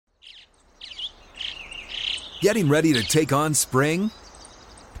Getting ready to take on spring?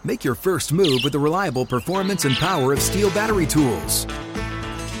 Make your first move with the reliable performance and power of Steel battery tools.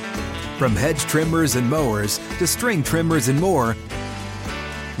 From hedge trimmers and mowers to string trimmers and more,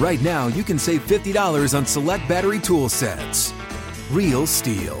 right now you can save $50 on select battery tool sets. Real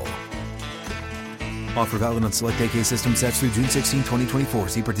Steel. Offer valid on select AK system sets through June 16, 2024.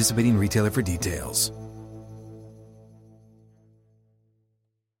 See participating retailer for details.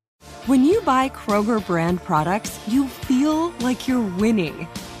 When you buy Kroger brand products, you feel like you're winning.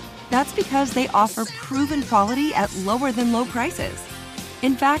 That's because they offer proven quality at lower than low prices.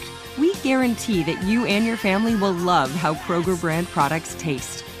 In fact, we guarantee that you and your family will love how Kroger brand products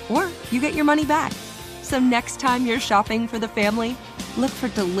taste, or you get your money back. So next time you're shopping for the family, look for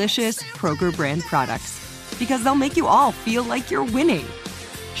delicious Kroger brand products, because they'll make you all feel like you're winning.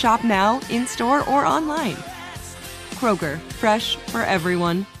 Shop now, in-store, or online. Kroger, fresh for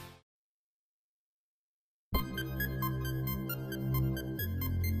everyone.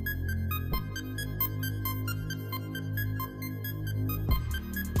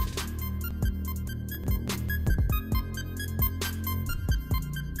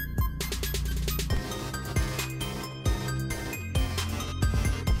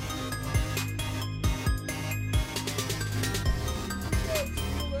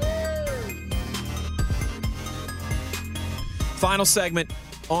 Final segment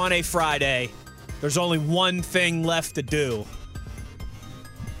on a Friday. There's only one thing left to do,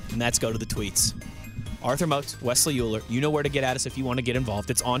 and that's go to the tweets. Arthur Moats, Wesley Euler. You know where to get at us if you want to get involved.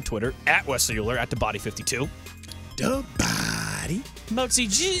 It's on Twitter, at Wesley Euler, at TheBody52. The Body.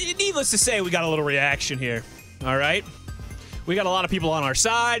 Moatsy, needless to say, we got a little reaction here, all right? We got a lot of people on our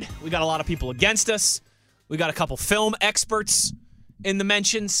side. We got a lot of people against us. We got a couple film experts in the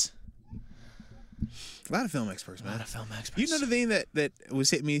mentions. A lot of film experts, man. A lot of film experts. You know the thing that was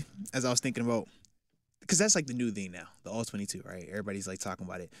hitting me as I was thinking about, because that's like the new thing now, the All-22, right? Everybody's like talking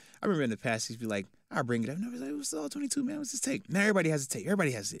about it. I remember in the past, he'd be like, I'll bring it up. And I was like, what's the All-22, man? What's this take? Now everybody has a take.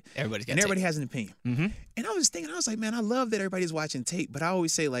 Everybody has it. Everybody has an opinion. Mm-hmm. And I was thinking, I was like, man, I love that everybody's watching tape, but I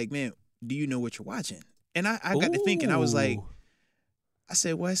always say, like, man, do you know what you're watching? And I got to thinking, I was like, I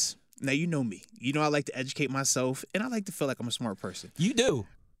said, Wes, now you know me. You know I like to educate myself, and I like to feel like I'm a smart person. You do.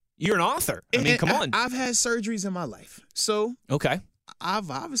 You're an author. I mean, come on. I've had surgeries in my life. So okay. I've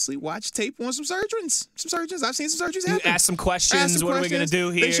obviously watched tape on some surgeons. I've seen some surgeries happen. You ask some questions. What are we going to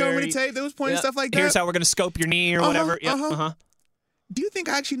do here? They showed me the tape. They was pointing stuff like that. Here's how we're going to scope your knee or whatever. Do you think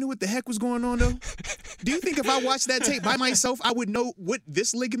I actually knew what the heck was going on, though? Do you think if I watched that tape by myself, I would know what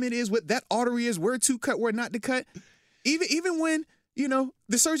this ligament is, what that artery is, where to cut, where not to cut? Even when, you know,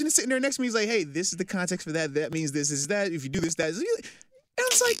 the surgeon is sitting there next to me, he's like, hey, this is the context for that. That means this is that. If you do this, that is. And I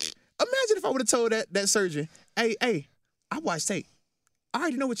was like, imagine if I would have told that surgeon, hey, I watched tape. I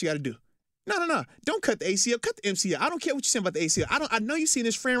already know what you got to do. No. Don't cut the ACL. Cut the MCL. I don't care what you're saying about the ACL. I know you seen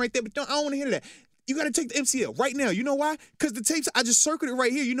this friend right there, but I don't want to hear that. You got to take the MCL right now. You know why? Because the tapes, I just circled it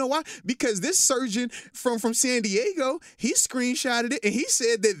right here. You know why? Because this surgeon from San Diego, he screenshotted it, and he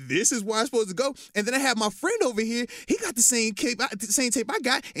said that this is where I'm supposed to go. And then I have my friend over here. He got the same tape I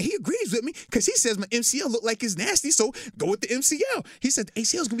got, and he agrees with me because he says my MCL look like it's nasty, so go with the MCL. He said the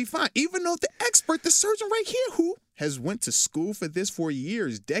ACL is going to be fine. Even though the expert, the surgeon right here, who has went to school for this for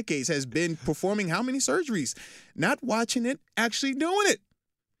years, decades, has been performing how many surgeries? Not watching it, actually doing it.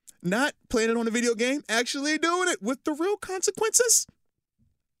 Not playing it on a video game, actually doing it with the real consequences.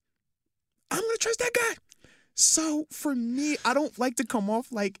 I'm going to trust that guy. So for me, I don't like to come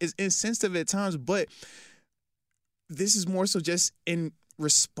off like as insensitive at times, but this is more so just in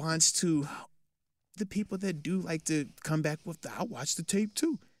response to the people that do like to come back with I'll watch the tape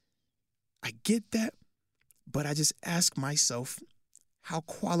too. I get that, but I just ask myself, how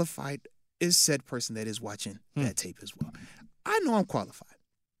qualified is said person that is watching that tape as well? I know I'm qualified.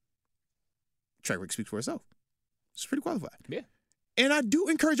 Track record speaks for itself. It's pretty qualified. Yeah. And I do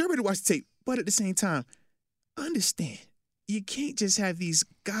encourage everybody to watch the tape, but at the same time, understand, you can't just have these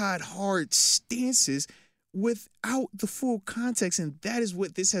God-hard stances without the full context, and that is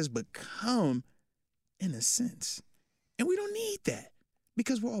what this has become in a sense. And we don't need that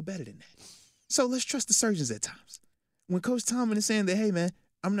because we're all better than that. So let's trust the surgeons at times. When Coach Tomlin is saying that, hey, man,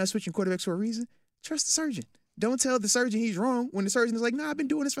 I'm not switching quarterbacks for a reason, trust the surgeon. Don't tell the surgeon he's wrong when the surgeon is like, I've been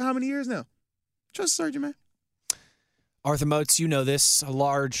doing this for how many years now? Trust the surgeon, man. Arthur Moats, you know this. A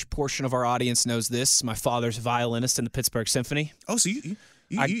large portion of our audience knows this. My father's a violinist in the Pittsburgh Symphony. Oh, so you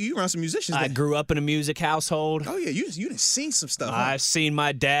You around some musicians. I then. grew up in a music household. Oh, yeah. You done seen some stuff. Huh? I've seen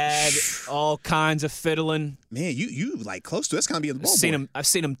my dad all kinds of fiddling. Man, you like close to. That's kind of be in the ballpark. I've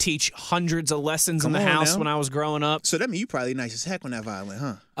seen him teach hundreds of lessons in Come the on house now. when I was growing up. So that means you probably nice as heck on that violin,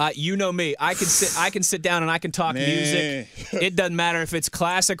 huh? You know me. I can sit down and I can talk Man. music. It doesn't matter if it's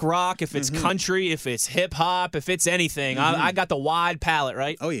classic rock, if it's country, if it's hip hop, if it's anything. I got the wide palette,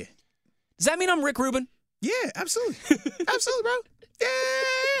 right? Oh, yeah. Does that mean I'm Rick Rubin? Yeah, absolutely. Absolutely, bro.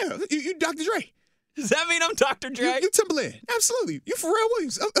 Yeah. You Dr. Dre. Does that mean I'm Dr. Dre? You Timberland. Absolutely. You Pharrell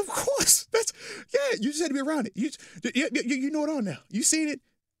Williams. Of course. You just had to be around it. You know it all now. You seen it.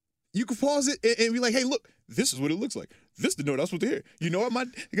 You can pause it and be like, hey, look, this is what it looks like. This is the note I was supposed to hear. You know what,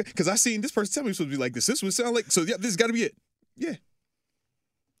 because I seen this person tell me it's supposed to be like this. This would sound like, so yeah, this has got to be it. Yeah.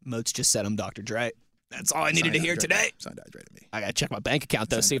 Moats just said I'm Dr. Dre. That's all I needed to hear today. Sound Dr. Dre to me. I got to check my bank account,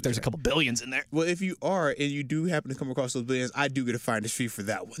 though, see if there's a couple billions in there. Well, if you are and you do happen to come across those billions, I do get a finder's fee for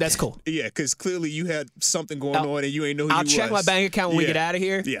that one. That's cool. Yeah, because clearly you had something going on and you ain't know who I'll you check was. my bank account when we Yeah. get out of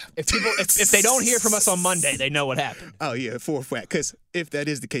here. Yeah. If they don't hear from us on Monday, they know what happened. Oh, yeah, for a fact. Because if that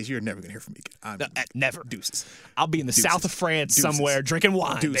is the case, you're never going to hear from me again. Never. Deuces. I'll be in the south of France Deuces. somewhere drinking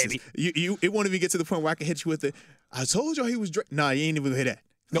wine, Deuces. baby. It won't even get to the point where I can hit you with the, I told y'all he was Nah, you ain't even gonna hear that.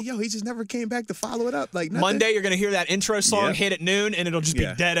 Like, yo, he just never came back to follow it up. Like nothing. Monday, you're going to hear that intro song Yeah. hit at noon, and it'll just be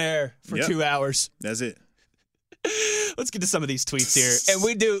Yeah. dead air for Yep. 2 hours. That's it. Let's get to some of these tweets here. And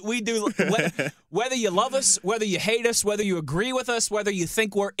we do whether you love us, whether you hate us, whether you agree with us, whether you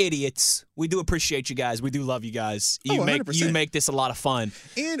think we're idiots, we do appreciate you guys. We do love you guys. You 100%. make this a lot of fun.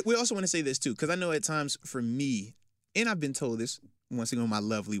 And we also want to say this too, because I know at times for me, and I've been told this once again with my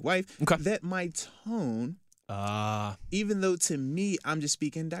lovely wife, Okay. that my tone, even though to me I'm just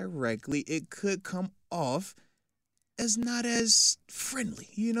speaking directly, it could come off as not as friendly,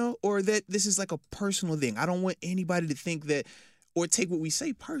 or that this is like a personal thing. I don't want anybody to think that or take what we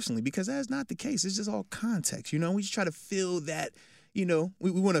say personally, because that's not the case. It's just all context, We just try to fill that, we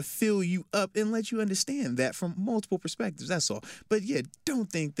want to fill you up and let you understand that from multiple perspectives. That's all. But yeah,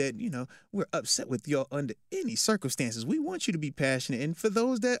 don't think that, we're upset with y'all under any circumstances. We want you to be passionate. And for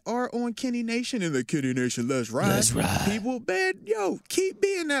those that are on Kenny Nation and the Kenny Nation, let's ride. Let's ride. People, man, keep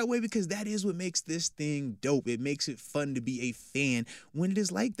being that way, because that is what makes this thing dope. It makes it fun to be a fan when it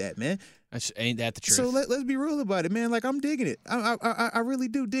is like that, man. Ain't that the truth? So let's be real about it, man. Like, I'm digging it. I really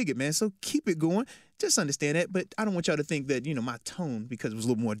do dig it, man. So keep it going. Just understand that. But I don't want y'all to think that, my tone, because it was a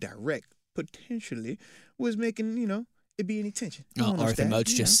little more direct, potentially, was making, it be any tension. I don't Arthur understand,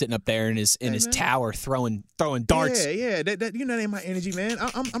 Moats just sitting up there in his tower throwing darts. Yeah. That ain't my energy, man.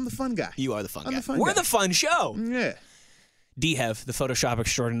 I'm the fun guy. You are the fun I'm guy. the fun We're guy. the fun show. Yeah. D-Hev, the Photoshop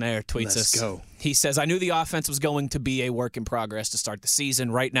extraordinaire, tweets Let's us. go. He says, I knew the offense was going to be a work in progress to start the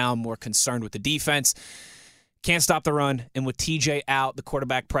season. Right now, I'm more concerned with the defense. Can't stop the run, and with TJ out, the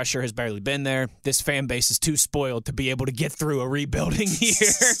quarterback pressure has barely been there. This fan base is too spoiled to be able to get through a rebuilding year.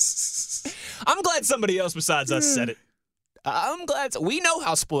 I'm glad somebody else besides us said it. I'm glad. We know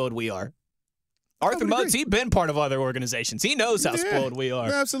how spoiled we are. Arthur Moats, he's been part of other organizations. He knows how spoiled we are.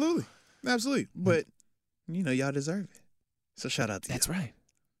 Absolutely. But, y'all deserve it. So shout out to you. That's right.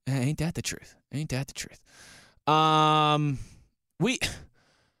 Ain't that the truth?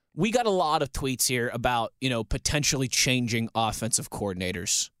 We got a lot of tweets here about, potentially changing offensive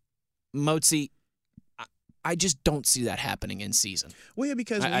coordinators. Moatsy, I just don't see that happening in season. Well, yeah,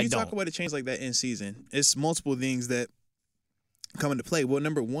 because when you talk about a change like that in season, it's multiple things that come into play. Well,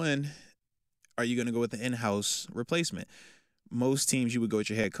 number one, are you going to go with the in-house replacement? Most teams you would go with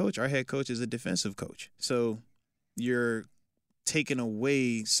your head coach. Our head coach is a defensive coach. So you're taking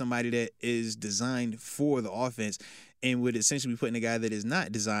away somebody that is designed for the offense and would essentially be putting a guy that is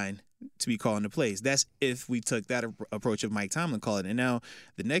not designed to be calling the plays. That's if we took that approach of Mike Tomlin calling it. And now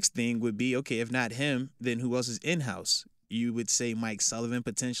the next thing would be, okay, if not him, then who else is in-house? You would say Mike Sullivan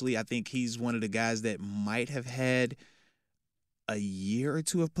potentially. I think he's one of the guys that might have had a year or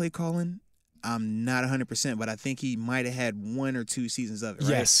two of play calling. I'm not 100%, but I think he might have had 1 or 2 seasons of it,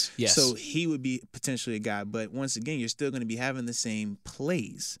 right? Yes. So he would be potentially a guy. But once again, you're still going to be having the same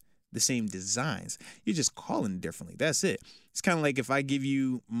plays, the same designs. You're just calling it differently. That's it. It's kind of like if I give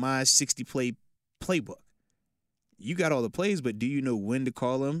you my 60-play playbook. You got all the plays, but do you know when to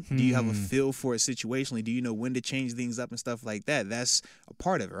call them? Do you have a feel for it situationally? Do you know when to change things up and stuff like that? That's a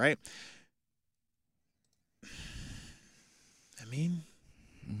part of it, right? I mean,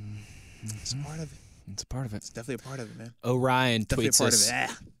 it's a part of it. It's a part of it. It's definitely a part of it, man. Orion Definitely tweets a part us. of it.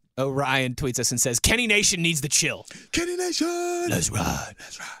 Orion tweets us and says, Kenny Nation needs the chill. Kenny Nation! Let's ride.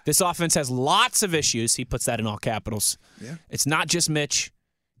 This offense has lots of issues. He puts that in all capitals. Yeah. It's not just Mitch.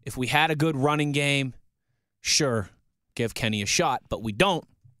 If we had a good running game, sure. give Kenny a shot, but we don't.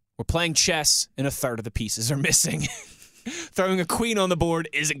 We're playing chess, and a third of the pieces are missing. Throwing a queen on the board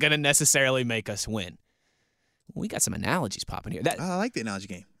isn't going to necessarily make us win. We got some analogies popping here. I like the analogy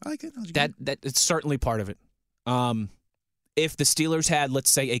game. It's certainly part of it. If the Steelers had,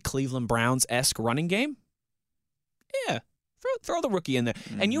 let's say, a Cleveland Browns-esque running game, yeah, throw the rookie in there.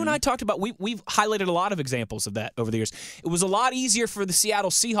 Mm-hmm. And you and I talked about, we've highlighted a lot of examples of that over the years. It was a lot easier for the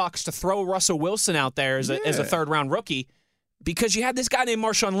Seattle Seahawks to throw Russell Wilson out there as a third-round rookie because you had this guy named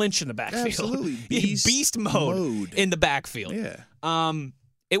Marshawn Lynch in the backfield. Absolutely. Beast mode in the backfield. Yeah.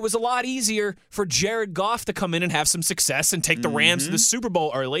 It was a lot easier for Jared Goff to come in and have some success and take the Rams to the Super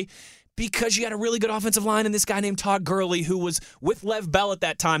Bowl early because you had a really good offensive line and this guy named Todd Gurley who was, with Lev Bell at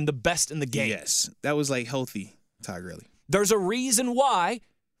that time, the best in the game. Yes. That was like healthy Todd Gurley. There's a reason why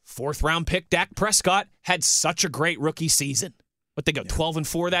fourth-round pick Dak Prescott had such a great rookie season. What, they go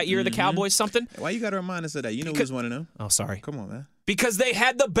 12-4 that year, the Cowboys, something? Why you got to remind us of that? You know we just want to know. Oh, sorry. Come on, man. Because they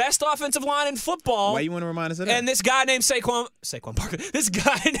had the best offensive line in football. Why you want to remind us of that? And this guy named Saquon Barkley. This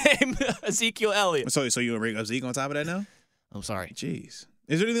guy named Ezekiel Elliott. So you want to bring up Zeke on top of that now? I'm sorry. Jeez.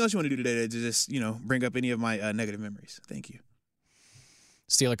 Is there anything else you want to do today to just, bring up any of my negative memories? Thank you.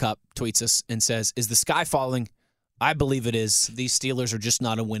 Steeler Cop tweets us and says, "Is the sky falling? I believe it is. These Steelers are just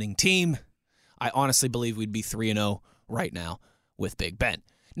not a winning team. I honestly believe we'd be 3-0 right now with Big Ben."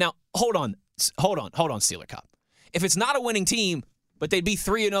 Now, hold on, Steeler Cop. If it's not a winning team, but they'd be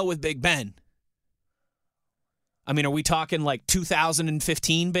 3-0 with Big Ben, I mean, are we talking like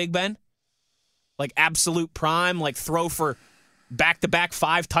 2015 Big Ben? Like absolute prime, like throw for back-to-back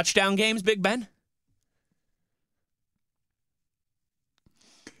 5 touchdown games, Big Ben?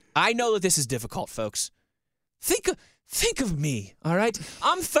 I know that this is difficult, folks. Think of me, all right?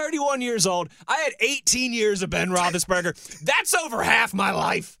 I'm 31 years old. I had 18 years of Ben Roethlisberger. That's over half my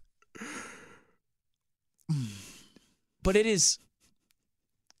life. But it is...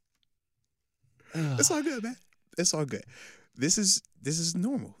 It's all good, man. It's all good. This is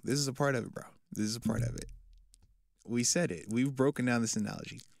normal. This is a part of it, bro. This is a part of it. We said it. We've broken down this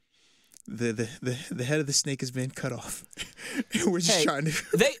analogy. The head of the snake has been cut off. We're just trying to.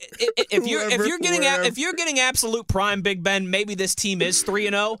 If you're getting absolute prime Big Ben, maybe this team is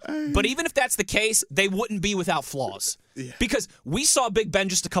 3-0. But even if that's the case, they wouldn't be without flaws. Yeah. Because we saw Big Ben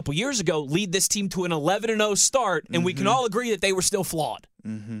just a couple years ago lead this team to an 11-0 start, and we can all agree that they were still flawed.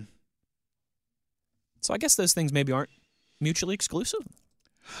 Mm-hmm. So I guess those things maybe aren't mutually exclusive.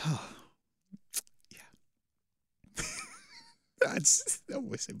 That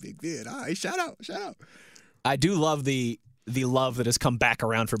was a big bid. All right, shout out. I do love the love that has come back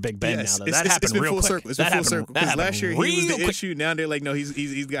around for Big Ben now. Though. That happened real quick. Circle. It's been full circle. Because last year he was the issue. Now they're like, no, he's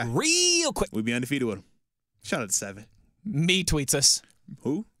the guy. Real quick. We'd be undefeated with him. Shout out to 7. Me tweets us.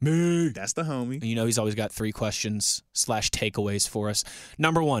 Who? Me. That's the homie. You know he's always got 3 questions / takeaways for us.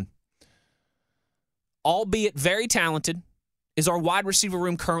 Number 1, albeit very talented, is our wide receiver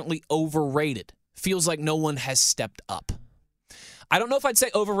room currently overrated? Feels like no one has stepped up. I don't know if I'd say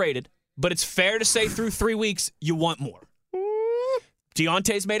overrated, but it's fair to say through 3 weeks, you want more.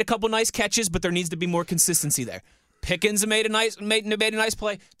 Deontay's made a couple nice catches, but there needs to be more consistency there. Pickens made a nice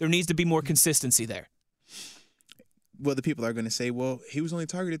play. There needs to be more consistency there. Well, the people are going to say, well, he was only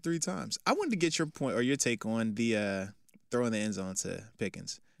targeted 3 times. I wanted to get your point or your take on the throwing the end zone to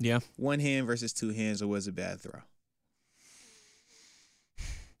Pickens. Yeah. 1 hand versus 2 hands, or was it a bad throw?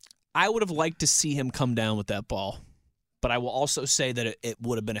 I would have liked to see him come down with that ball. But I will also say that it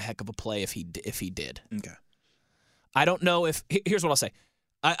would have been a heck of a play if he did. Okay. I don't know if... Here's what I'll say.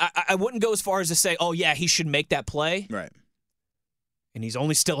 I wouldn't go as far as to say, oh, yeah, he should make that play. Right. And he's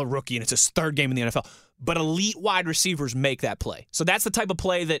only still a rookie, and it's his 3rd game in the NFL. But elite wide receivers make that play. So that's the type of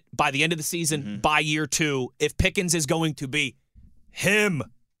play that by the end of the season, by year 2, if Pickens is going to be him,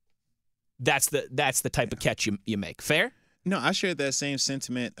 that's the type of catch you make. Fair? No, I shared that same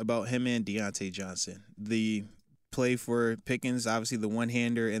sentiment about him and Deontay Johnson. The play for Pickens, obviously the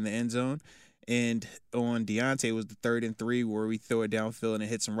one-hander in the end zone, and on Deontay was the 3rd and 3 where we throw it downfield and it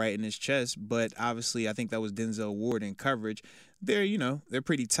hits him right in his chest. But obviously, I think that was Denzel Ward in coverage. They're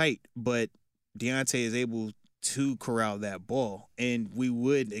pretty tight, but Deontay is able to corral that ball, and we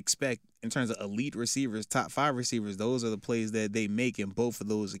would expect in terms of elite receivers, top 5 receivers, those are the plays that they make in both of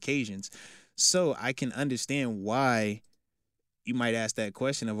those occasions. So I can understand why you might ask that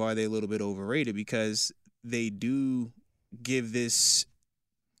question of, are they a little bit overrated? Because they do give this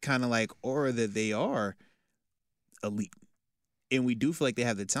kind of like aura that they are elite. And we do feel like they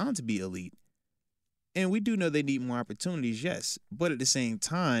have the talent to be elite. And we do know they need more opportunities, yes. But at the same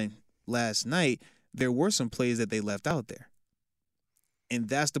time, last night, there were some plays that they left out there. And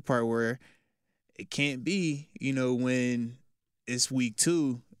that's the part where, It can't be, when it's week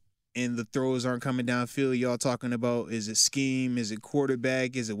 2 and the throws aren't coming downfield, y'all talking about, is it scheme, is it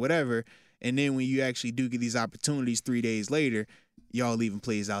quarterback, is it whatever? And then when you actually do get these opportunities 3 days later, y'all leaving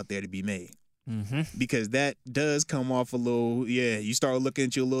plays out there to be made. Mm-hmm. Because that does come off a little, you start looking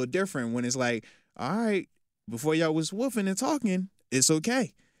at you a little different when it's like, all right, before y'all was woofing and talking, it's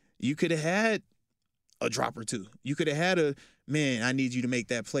okay. You could have had a drop or two. You could have had man, I need you to make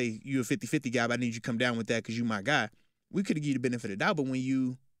that play. You're a 50-50 guy, but I need you to come down with that because you my guy. We could have given you the benefit of the doubt, but when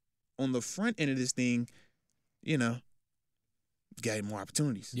you on the front end of this thing, got more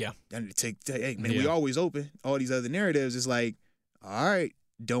opportunities. Yeah. Hey, man, we always open. All these other narratives is like, all right,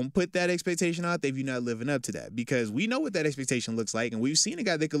 don't put that expectation out there if you're not living up to that, because we know what that expectation looks like, and we've seen a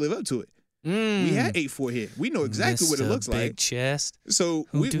guy that could live up to it. We had 8-4 here. We know exactly what it looks big like. Chest. So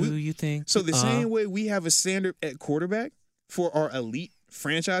Who do you think? So the same way we have a standard at quarterback for our elite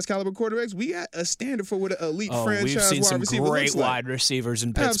franchise caliber quarterbacks, we got a standard for what an elite franchise we've seen wide some receiver great looks like. wide receivers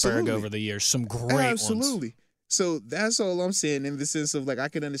in Pittsburgh over the years. Some great ones. Absolutely. So that's all I'm saying, in the sense of, like, I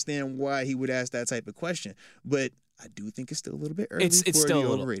can understand why he would ask that type of question, but I do think it's still a little bit early. It's for still the a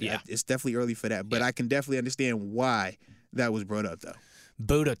little, overrated. yeah. It's definitely early for that, but I can definitely understand why that was brought up, though.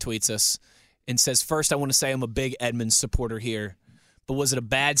 Buddha tweets us and says, first, I want to say I'm a big Edmonds supporter here, but was it a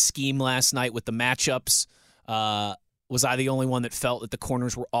bad scheme last night with the matchups? Was I the only one that felt that the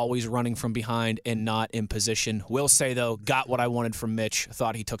corners were always running from behind and not in position? Will say, though, got what I wanted from Mitch.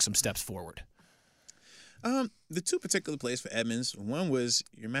 Thought he took some steps forward. The two particular plays for Edmonds, one was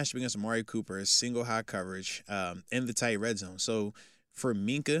your matchup against Amari Cooper, single high coverage in the tight red zone. So for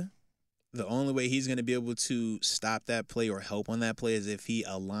Minkah, the only way he's going to be able to stop that play or help on that play is if he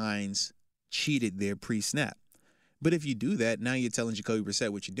aligns cheated there pre-snap. But if you do that, now you're telling Jacoby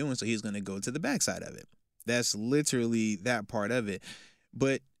Brissett what you're doing, so he's going to go to the backside of it. That's literally that part of it.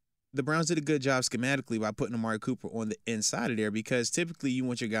 But the Browns did a good job schematically by putting Amari Cooper on the inside of there, because typically you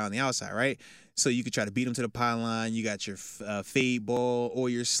want your guy on the outside, right? So you could try to beat him to the pylon. You got your fade ball or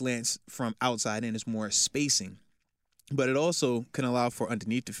your slants from outside in. It's more spacing. But it also can allow for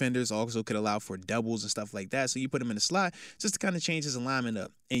underneath defenders, also could allow for doubles and stuff like that. So you put him in the slot just to kind of change his alignment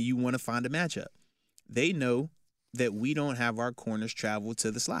up, and you want to find a matchup. They know that we don't have our corners travel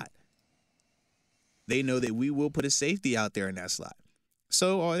to the slot. They know that we will put a safety out there in that slot.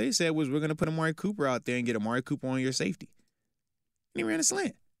 So all they said was, we're going to put Amari Cooper out there and get Amari Cooper on your safety. And he ran a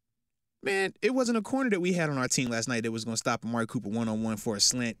slant. Man, it wasn't a corner that we had on our team last night that was going to stop Amari Cooper one-on-one for a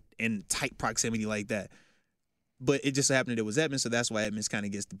slant in tight proximity like that. But it just so happened that it was Edmonds, so that's why Edmonds kind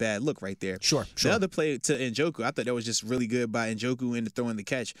of gets the bad look right there. Sure. The other play to Njoku, I thought that was just really good by Njoku into throwing the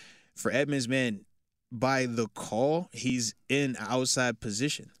catch. For Edmonds, man, by the call, he's in outside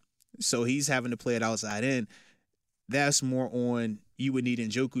position. So he's having to play it outside in. That's more on, you would need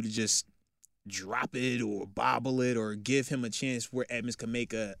Njoku to just drop it or bobble it or give him a chance where Edmonds can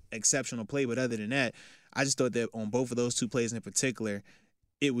make a exceptional play. But other than that, I just thought that on both of those two plays in particular,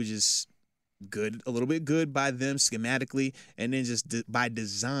 it was just good, a little bit good by them schematically, and then just by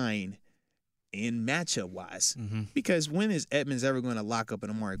design and matchup-wise. Mm-hmm. Because when is Edmonds ever going to lock up an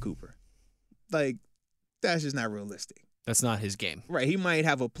Amari Cooper? Like, that's just not realistic. That's not his game. Right. He might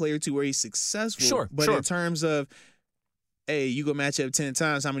have a play or two where he's successful. But in terms of, hey, you go match up 10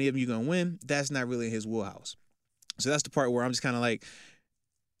 times, how many of them you going to win? That's not really in his wheelhouse. So that's the part where I'm just kind of like,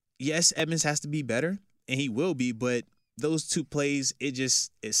 yes, Edmonds has to be better, and he will be, but those two plays, it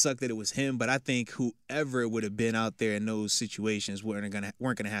sucked that it was him. But I think whoever would have been out there in those situations weren't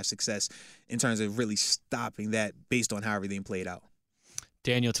gonna have success in terms of really stopping that based on how everything played out.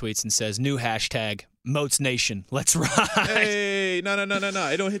 Daniel tweets and says, new hashtag, Moats Nation. Let's ride. Hey, no.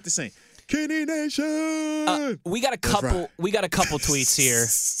 It don't hit the same. Kenny Nation. We got a couple tweets here.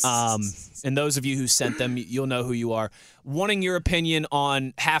 And those of you who sent them, you'll know who you are. Wanting your opinion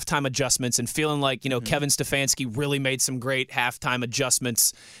on halftime adjustments and feeling like, Kevin Stefanski really made some great halftime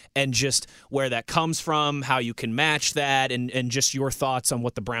adjustments, and just where that comes from, how you can match that, and just your thoughts on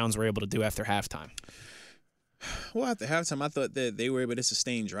what the Browns were able to do after halftime. Well, after halftime, I thought that they were able to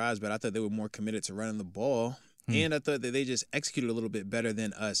sustain drives, but I thought they were more committed to running the ball. And I thought that they just executed a little bit better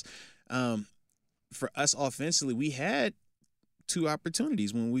than us. For us offensively, we had two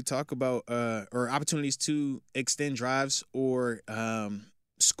opportunities when we talk about or opportunities to extend drives or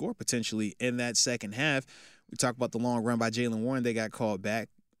score potentially in that second half. We talk about the long run by Jaylen Warren. They got called back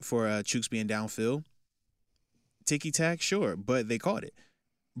for Chooks being downfield. Ticky-tack, sure, but they caught it.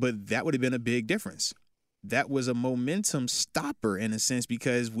 But that would have been a big difference. That was a momentum stopper in a sense,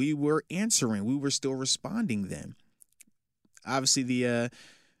 because we were answering. We were still responding then. Obviously, the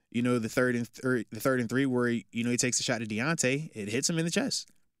third and three where, he takes a shot at Deontay, it hits him in the chest.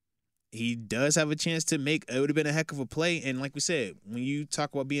 he does have a chance to make. It would have been a heck of a play. And like we said, when you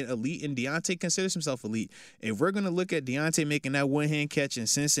talk about being elite, and Deontay considers himself elite, if we're going to look at Deontay making that one-hand catch in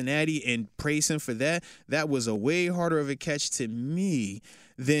Cincinnati and praise him for that, that was a way harder of a catch to me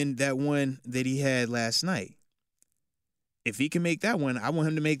than that one that he had last night. If he can make that one, I want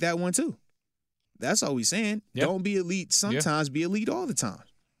him to make that one too. That's all we're saying. Yep. Don't be elite sometimes, be elite all the time.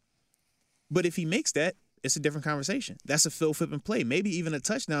 But if he makes that, it's a different conversation. That's a Phil flipping play, maybe even a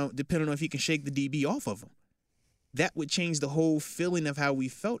touchdown, depending on if he can shake the DB off of him. That would change the whole feeling of how we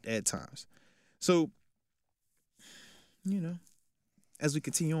felt at times. So, as we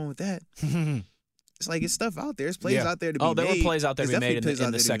continue on with that, it's like it's stuff out there. There's plays out there to be made. Oh, there were plays out there to be made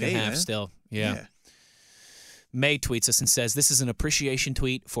in the second half man. still. Yeah. May tweets us and says, this is an appreciation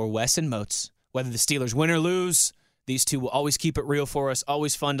tweet for Wes and Moats. Whether the Steelers win or lose, these two will always keep it real for us.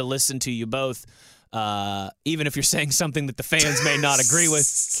 Always fun to listen to you both. Even if you're saying something that the fans may not agree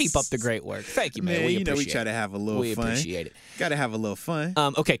with, keep up the great work. Thank you, man. We appreciate we try to have a little fun. We appreciate it. Got to have a little fun.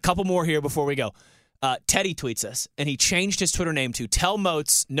 Okay, couple more here before we go. Teddy tweets us, and he changed his Twitter name to Tell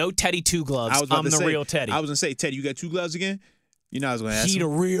Moats No Teddy Two Gloves. I'm the real Teddy. I was going to say, Teddy, you got two gloves again? I was going to ask He him. the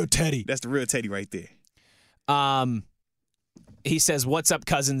real Teddy. That's the real Teddy right there. He says, what's up,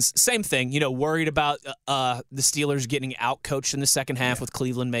 cousins? Same thing. Worried about the Steelers getting out-coached in the second half with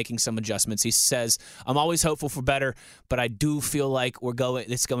Cleveland making some adjustments. He says, I'm always hopeful for better, but I do feel like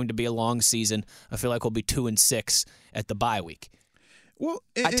it's going to be a long season. I feel like we'll be 2-6 at the bye week. Well,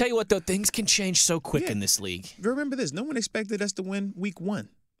 I tell you what, though, things can change so quick in this league. Remember this. No one expected us to win week 1.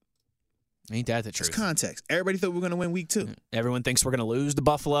 Ain't that the truth? It's context. Everybody thought we were going to win week 2. Everyone thinks we're going to lose to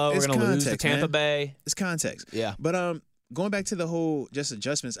Buffalo. We're going to lose to Tampa Bay. It's context. Yeah. But going back to the whole just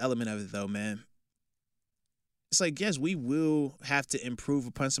adjustments element of it, though, man, it's like, yes, we will have to improve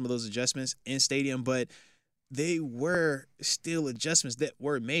upon some of those adjustments in stadium, but they were still adjustments that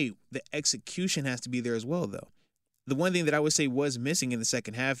were made. The execution has to be there as well, though. The one thing that I would say was missing in the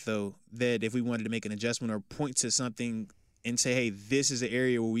second half, though, that if we wanted to make an adjustment or point to something and say, hey, this is an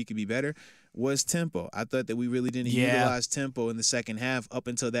area where we could be better, was tempo. I thought that we really didn't utilize tempo in the second half up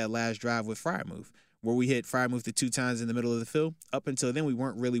until that last drive with Freiermuth, where we hit Freiermuth the 2 times in the middle of the field. Up until then, we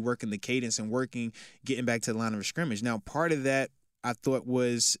weren't really working the cadence and getting back to the line of scrimmage. Now, part of that I thought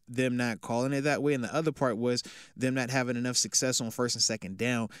was them not calling it that way, and the other part was them not having enough success on first and second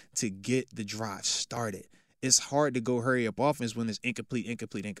down to get the drive started. It's hard to go hurry up offense when it's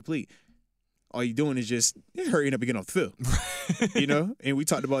incomplete. All you're doing is just hurrying up and getting off the field. And we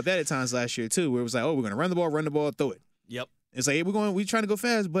talked about that at times last year too, where it was like, oh, we're going to run the ball, throw it. Yep. It's like, hey, we're trying to go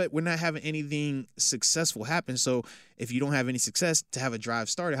fast, but we're not having anything successful happen. So if you don't have any success to have a drive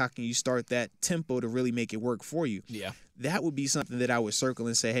started, how can you start that tempo to really make it work for you? Yeah. That would be something that I would circle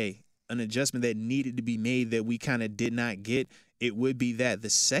and say, hey, an adjustment that needed to be made that we kind of did not get. It would be that. The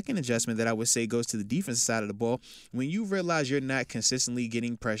second adjustment that I would say goes to the defensive side of the ball. When you realize you're not consistently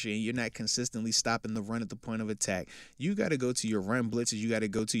getting pressure and you're not consistently stopping the run at the point of attack, you got to go to your run blitzes. You got to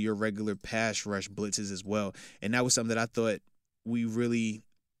go to your regular pass rush blitzes as well. And that was something that I thought we really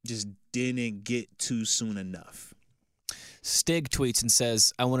just didn't get to soon enough. Stig tweets and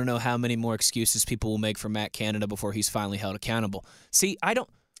says, I want to know how many more excuses people will make for Matt Canada before he's finally held accountable. See, I don't...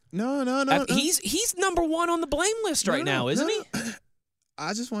 No. He's number 1 on the blame list right now, isn't he?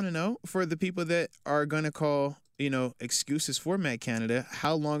 I just want to know, for the people that are going to call, excuses for Matt Canada,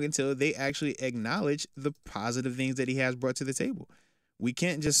 how long until they actually acknowledge the positive things that he has brought to the table? We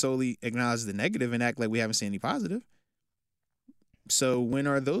can't just solely acknowledge the negative and act like we haven't seen any positive. So when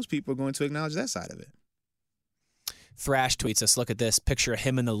are those people going to acknowledge that side of it? Thrash tweets us, look at this picture of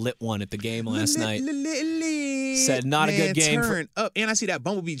him and the lit one at the game last night. Said not a good game. Turn up. And I see that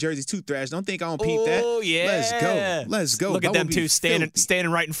Bumblebee jersey too, Thrash. Don't think I don't peep that. Oh, yeah. Let's go. Look at them two filthy.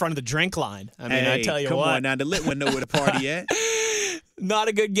 standing right in front of the drink line. I mean, I tell you come what. Come on now, the lit one know where the party at. Not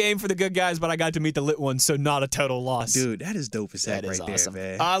a good game for the good guys, but I got to meet the lit one, so not a total loss. Dude, that is dope as heck right awesome.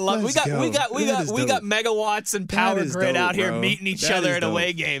 there, man. I love. We got megawatts and power grid out here meeting each other at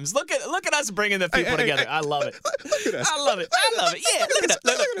away games. Look at us bringing the people together. I love it. Look at us. I love it. Yeah, look at that.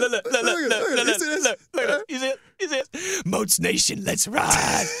 Look. You see it? Moats Nation, let's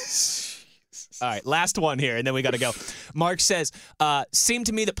ride. All right, last one here, and then we got to go. Mark says, seemed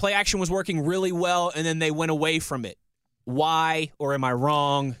to me that play action was working really well, and then they went away from it. Why, or am I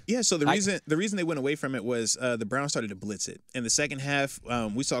wrong? Yeah, so the reason they went away from it was the Browns started to blitz it. In the second half,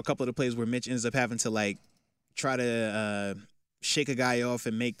 we saw a couple of the plays where Mitch ends up having to try to shake a guy off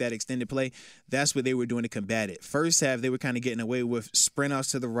and make that extended play. That's what they were doing to combat it. First half, they were kind of getting away with sprint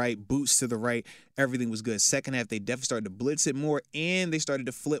outs to the right, boots to the right. Everything was good. Second half, they definitely started to blitz it more, and they started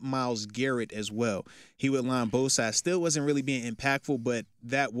to flip Myles Garrett as well. He would line both sides. Still wasn't really being impactful, but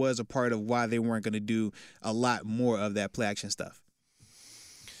that was a part of why they weren't going to do a lot more of that play action stuff.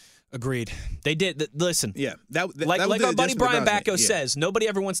 Agreed. They did. Listen. Yeah. Like our buddy Brian Bacco says, nobody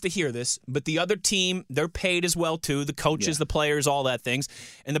ever wants to hear this, but the other team, they're paid as well, too. The coaches, the players, all that things.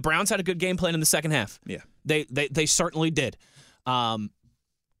 And the Browns had a good game plan in the second half. Yeah. They certainly did.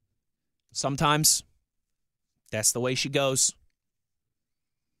 Sometimes that's the way she goes.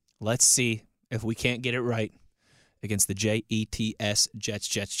 Let's see if we can't get it right against the Jets,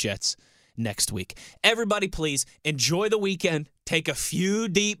 Jets next week. Everybody, please enjoy the weekend. Take a few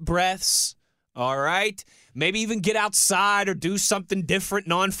deep breaths. All right? Maybe even get outside or do something different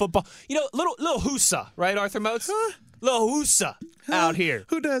non-football. You know, little hoosah, right, Arthur Moats? Little hoosah out here.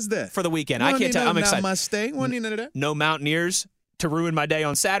 Who does that? For the weekend. I can't tell. I'm excited. Namaste. Won't need none of that. No Mountaineers to ruin my day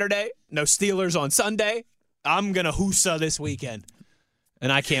on Saturday. No Steelers on Sunday. I'm going to hoosah this weekend.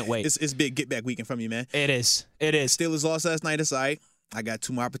 And I can't wait. It's big get-back weekend from you, man. It is. Steelers lost last night. It's all right. I got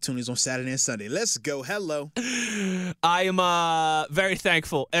 2 more opportunities on Saturday and Sunday. Let's go. Hello. I am very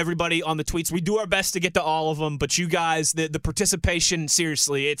thankful, everybody on the tweets. We do our best to get to all of them, but you guys, the participation,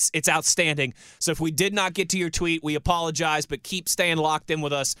 seriously, it's outstanding. So if we did not get to your tweet, we apologize, but keep staying locked in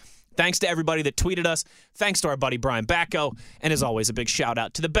with us. Thanks to everybody that tweeted us. Thanks to our buddy Brian Bacco. And as always, a big shout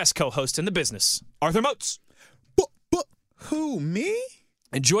out to the best co-host in the business, Arthur Moats. Who, me?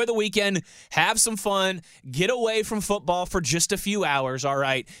 Enjoy the weekend, have some fun, get away from football for just a few hours, all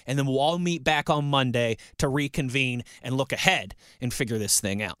right? And then we'll all meet back on Monday to reconvene and look ahead and figure this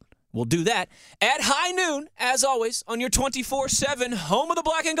thing out. We'll do that at high noon, as always, on your 24/7 home of the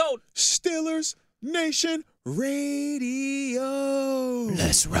black and gold. Steelers Nation Radio.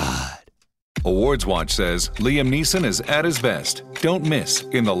 Let's ride. Awards Watch says Liam Neeson is at his best. Don't miss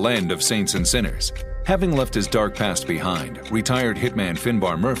In the Land of Saints and Sinners. Having left his dark past behind, retired hitman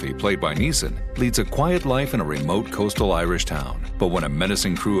Finbar Murphy, played by Neeson, leads a quiet life in a remote coastal Irish town. But when a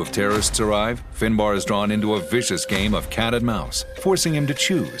menacing crew of terrorists arrive, Finbar is drawn into a vicious game of cat and mouse, forcing him to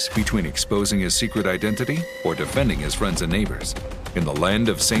choose between exposing his secret identity or defending his friends and neighbors. In the Land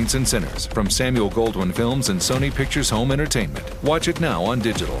of Saints and Sinners, from Samuel Goldwyn Films and Sony Pictures Home Entertainment. Watch it now on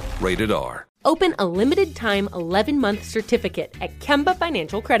digital. Rated R. Open a limited-time 11-month certificate at Kemba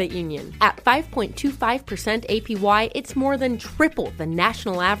Financial Credit Union. At 5.25% APY, it's more than triple the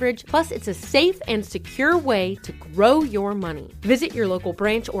national average, plus it's a safe and secure way to grow your money. Visit your local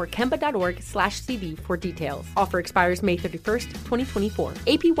branch or kemba.org/CD for details. Offer expires May 31st, 2024.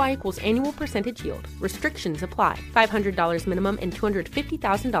 APY equals annual percentage yield. Restrictions apply. $500 minimum and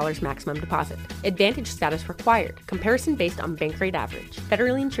 $250,000 maximum deposit. Advantage status required. Comparison based on bank rate average.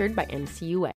 Federally insured by NCUA.